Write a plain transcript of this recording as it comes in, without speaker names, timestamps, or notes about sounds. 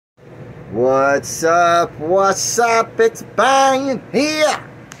What's up? What's up? It's banging here.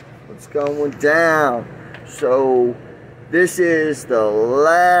 What's going down? So this is the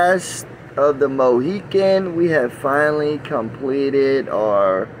last of the Mohican. We have finally completed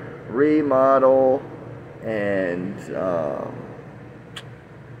our remodel, and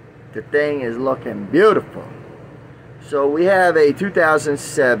the thing is looking beautiful. So we have a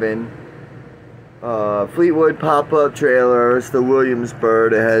 2007 Fleetwood pop-up trailer. It's the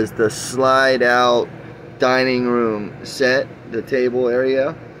Williamsburg. It has the slide-out dining room set, the table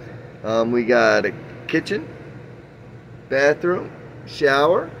area. We got a kitchen, bathroom,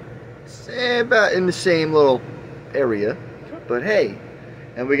 shower, about in the same little area. But hey,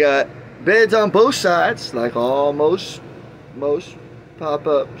 and we got beds on both sides, like all most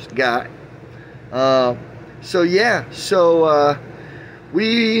pop-ups got. So yeah,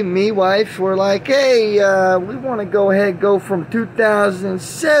 me, wife, were like, hey, we want to go ahead and go from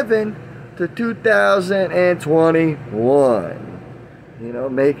 2007 to 2021. You know,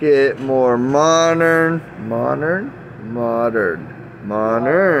 make it more modern.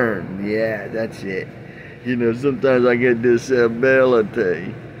 Yeah, that's it. You know, sometimes I get this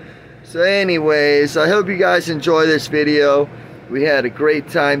ability. So anyways, I hope you guys enjoy this video. We had a great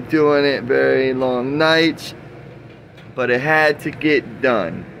time doing it, very long nights, but it had to get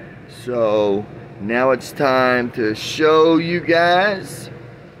done. So now it's time to show you guys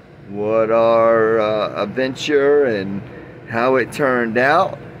what our adventure and how it turned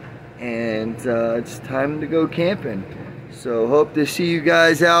out, and it's time to go camping. So hope to see you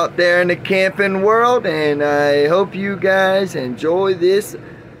guys out there in the camping world, and I hope you guys enjoy this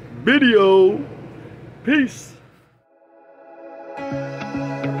video. Peace.